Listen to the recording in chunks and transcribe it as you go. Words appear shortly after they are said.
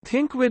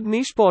Think with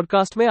niche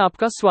podcast में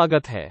आपका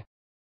स्वागत है।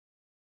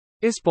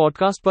 इस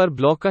पॉडकास्ट पर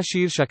ब्लॉग का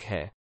शीर्षक है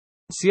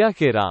सिया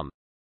के राम।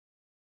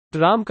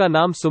 राम का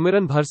नाम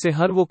सुमिरन भर से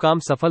हर वो काम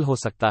सफल हो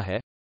सकता है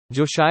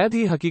जो शायद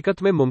ही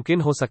हकीकत में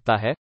मुमकिन हो सकता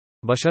है,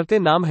 बशर्ते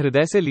नाम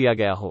हृदय से लिया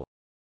गया हो।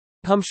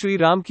 हम श्री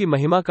राम की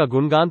महिमा का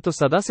गुणगान तो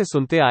सदा से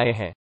सुनते आए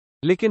हैं,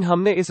 लेकिन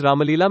हमने इस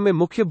रामलीला में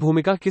मुख्य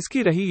भूमिका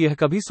किसकी रही यह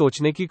कभी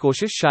सोचने की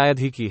कोशिश शायद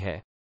ही की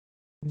है।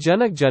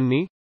 जनक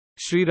जननी,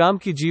 श्री राम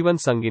की जीवन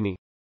संगिनी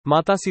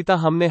माता सीता,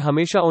 हमने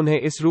हमेशा उन्हें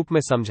इस रूप में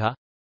समझा,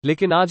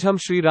 लेकिन आज हम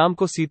श्री राम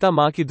को सीता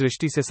माँ की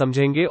दृष्टि से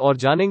समझेंगे और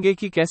जानेंगे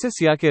कि कैसे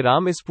सिया के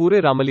राम इस पूरे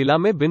रामलीला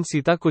में बिन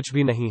सीता कुछ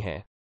भी नहीं है।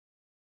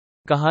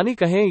 कहानी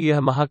कहें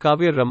यह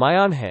महाकाव्य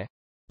रामायण है,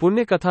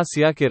 पुण्य कथा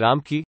सिया के राम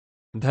की।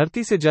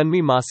 धरती से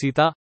जन्मी माँ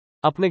सीता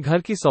अपने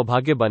घर की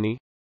सौभाग्य बनी।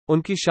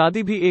 उनकी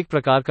शादी भी एक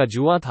प्रकार का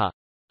जुआ था,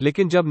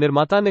 लेकिन जब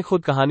निर्माता ने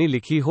खुद कहानी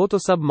लिखी हो तो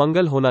सब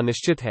मंगल होना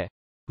निश्चित है।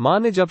 माँ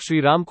ने जब श्री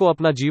राम को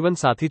अपना जीवन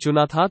साथी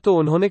चुना था तो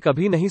उन्होंने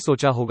कभी नहीं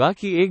सोचा होगा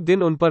कि एक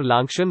दिन उन पर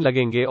लांछन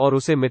लगेंगे और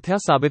उसे मिथ्या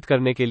साबित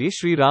करने के लिए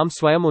श्री राम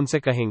स्वयं उनसे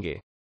कहेंगे।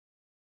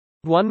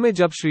 वन में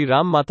जब श्री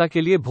राम माता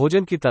के लिए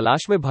भोजन की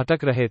तलाश में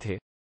भटक रहे थे,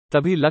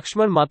 तभी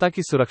लक्ष्मण माता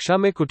की सुरक्षा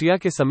में कुटिया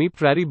के समीप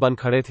प्रहरी बन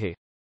खड़े थे।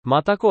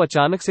 माता को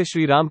अचानक से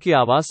श्री राम की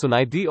आवाज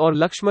सुनाई दी और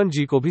लक्ष्मण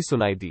जी को भी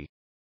सुनाई दी।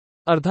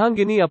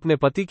 अर्धांगिनी अपने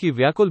पति की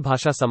व्याकुल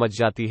भाषा समझ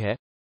जाती है।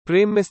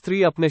 प्रेम में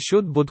स्त्री अपने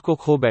शुद्ध बुद्ध को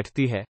खो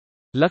बैठती है।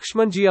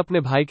 लक्ष्मण जी अपने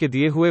भाई के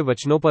दिए हुए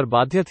वचनों पर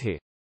बाध्य थे,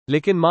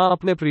 लेकिन मां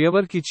अपने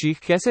प्रियवर की चीख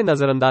कैसे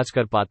नजरअंदाज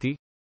कर पाती।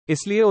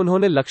 इसलिए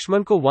उन्होंने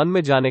लक्ष्मण को वन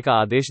में जाने का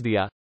आदेश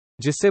दिया,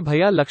 जिससे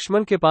भैया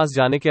लक्ष्मण के पास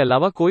जाने के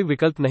अलावा कोई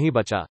विकल्प नहीं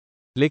बचा।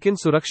 लेकिन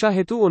सुरक्षा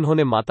हेतु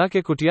उन्होंने माता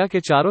के कुटिया के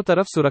चारों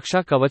तरफ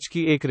सुरक्षा कवच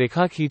की एक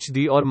रेखा खींच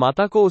दी और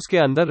माता को उसके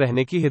अंदर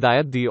रहने की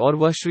हिदायत दी और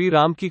वह श्री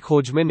राम की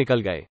खोज में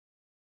निकल गए।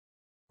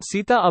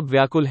 सीता अब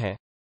व्याकुल हैं।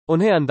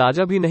 उन्हें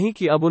अंदाजा भी नहीं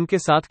कि अब उनके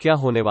साथ क्या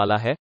होने वाला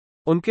है।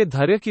 उनके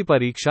धैर्य की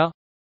परीक्षा,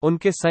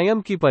 उनके संयम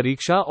की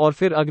परीक्षा और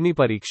फिर अग्नि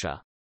परीक्षा।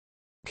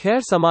 खैर,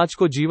 समाज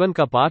को जीवन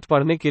का पाठ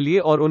पढ़ने के लिए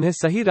और उन्हें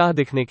सही राह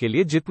दिखने के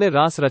लिए जितने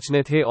रास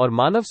रचने थे और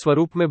मानव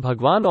स्वरूप में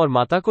भगवान और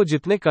माता को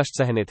जितने कष्ट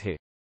सहने थे,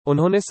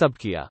 उन्होंने सब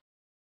किया।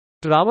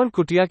 रावण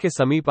कुटिया के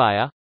समीप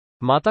आया,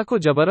 माता को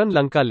जबरन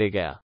लंका ले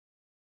गया।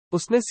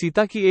 उसने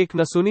सीता की एक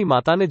न सुनी।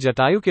 माता ने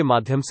जटायु के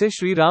माध्यम से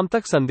श्री राम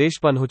तक संदेश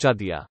पहुंचा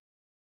दिया।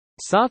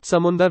 7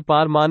 समुंदर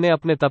पार मां ने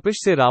अपने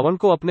तपिश से रावण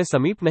को अपने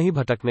समीप नहीं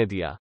भटकने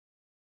दिया।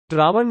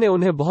 रावण ने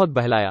उन्हें बहुत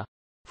बहलाया,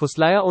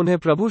 फुसलाया, उन्हें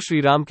प्रभु श्री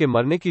राम के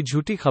मरने की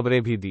झूठी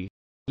खबरें भी दी,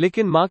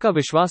 लेकिन मां का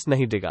विश्वास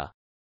नहीं डिगा।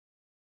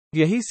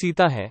 यही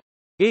सीता है।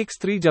 एक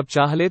स्त्री जब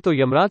चाह ले तो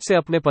यमराज से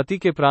अपने पति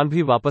के प्राण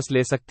भी वापस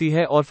ले सकती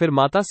है, और फिर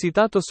माता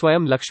सीता तो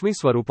स्वयं लक्ष्मी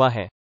स्वरूपा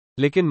है,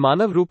 लेकिन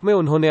मानव रूप में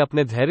उन्होंने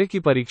अपने धैर्य की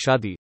परीक्षा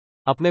दी,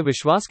 अपने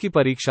विश्वास की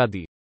परीक्षा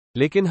दी।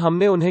 लेकिन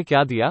हमने उन्हें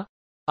क्या दिया?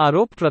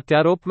 आरोप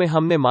प्रत्यारोप में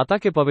हमने माता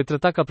के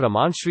पवित्रता का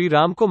प्रमाण श्री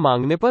राम को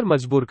मांगने पर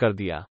मजबूर कर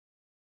दिया।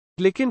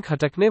 लेकिन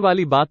खटकने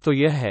वाली बात तो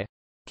यह है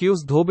कि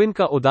उस धोबिन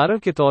का उदाहरण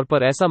के तौर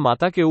पर ऐसा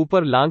माता के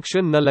ऊपर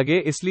लांछन न लगे,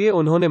 इसलिए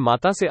उन्होंने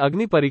माता से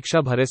अग्नि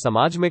परीक्षा भरे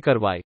समाज में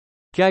करवाई।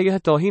 क्या यह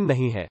तौहीन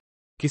नहीं है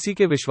किसी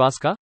के विश्वास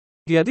का?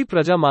 यदि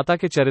प्रजा माता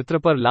के चरित्र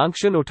पर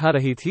लांछन उठा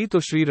रही थी तो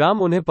श्री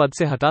राम उन्हें पद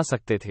से हटा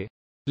सकते थे,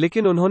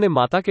 लेकिन उन्होंने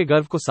माता के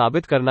गर्व को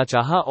साबित करना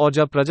चाहा, और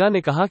जब प्रजा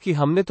ने कहा कि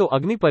हमने तो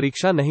अग्नि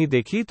परीक्षा नहीं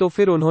देखी, तो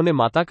फिर उन्होंने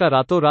माता का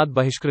रातों रात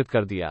बहिष्कृत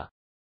कर दिया।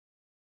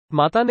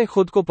 माता ने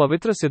खुद को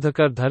पवित्र सिद्ध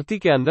कर धरती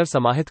के अंदर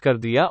समाहित कर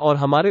दिया और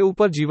हमारे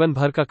ऊपर जीवन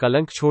भर का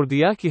कलंक छोड़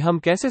दिया कि हम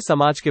कैसे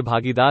समाज के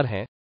भागीदार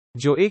हैं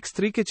जो एक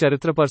स्त्री के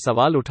चरित्र पर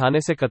सवाल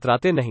उठाने से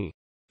कतराते नहीं।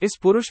 इस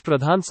पुरुष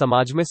प्रधान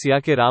समाज में सिया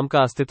के राम का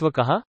अस्तित्व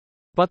कहाँ?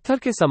 पत्थर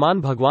के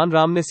समान भगवान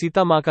राम ने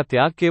सीता माँ का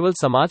त्याग केवल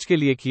समाज के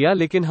लिए किया,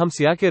 लेकिन हम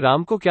सिया के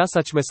राम को क्या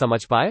सच में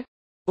समझ पाए?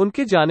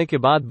 उनके जाने के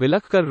बाद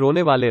बिलख कर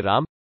रोने वाले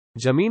राम,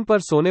 जमीन पर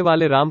सोने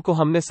वाले राम को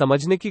हमने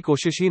समझने की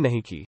कोशिश ही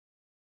नहीं की।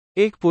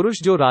 एक पुरुष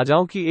जो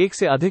राजाओं की एक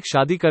से अधिक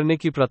शादी करने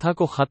की प्रथा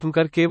को खत्म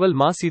कर केवल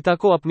माँ सीता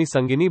को अपनी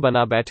संगिनी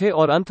बना बैठे,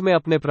 और अंत में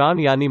अपने प्राण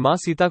यानी माँ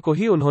सीता को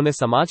ही उन्होंने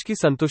समाज की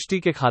संतुष्टि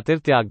के खातिर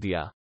त्याग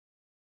दिया।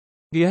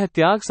 यह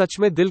त्याग सच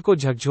में दिल को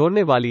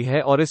झकझोरने वाली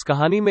है, और इस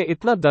कहानी में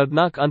इतना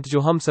दर्दनाक अंत जो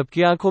हम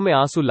सबकी आंखों में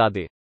आंसू ला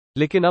दे।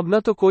 लेकिन अब न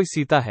तो कोई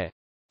सीता है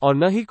और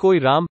न ही कोई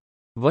राम।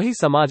 वही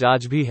समाज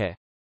आज भी है,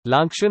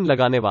 लांछन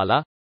लगाने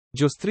वाला,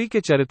 जो स्त्री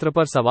के चरित्र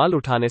पर सवाल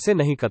उठाने से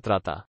नहीं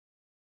कतराता।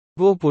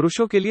 वो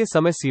पुरुषों के लिए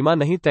समय सीमा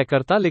नहीं तय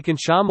करता, लेकिन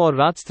शाम और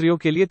रात स्त्रियों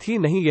के लिए थी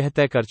नहीं, यह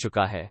तय कर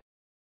चुका है।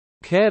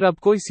 खैर, अब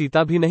कोई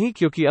सीता भी नहीं,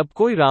 क्योंकि अब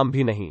कोई राम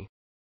भी नहीं।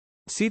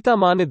 सीता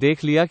माँ ने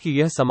देख लिया कि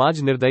यह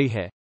समाज निर्दयी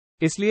है,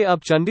 इसलिए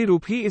अब चंडी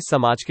रूप ही इस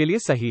समाज के लिए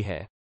सही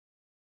है।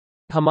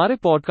 हमारे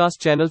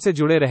पॉडकास्ट चैनल से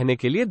जुड़े रहने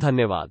के लिए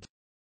धन्यवाद।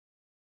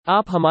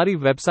 आप हमारी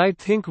वेबसाइट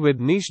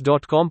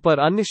thinkwithniche.com पर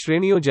अन्य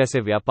श्रेणियों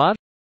जैसे व्यापार,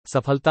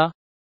 सफलता,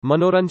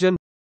 मनोरंजन,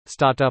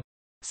 स्टार्टअप,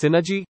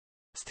 सिनर्जी,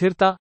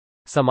 स्थिरता,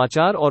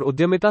 समाचार और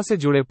उद्यमिता से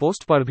जुड़े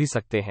पोस्ट पढ़ भी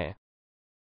सकते हैं।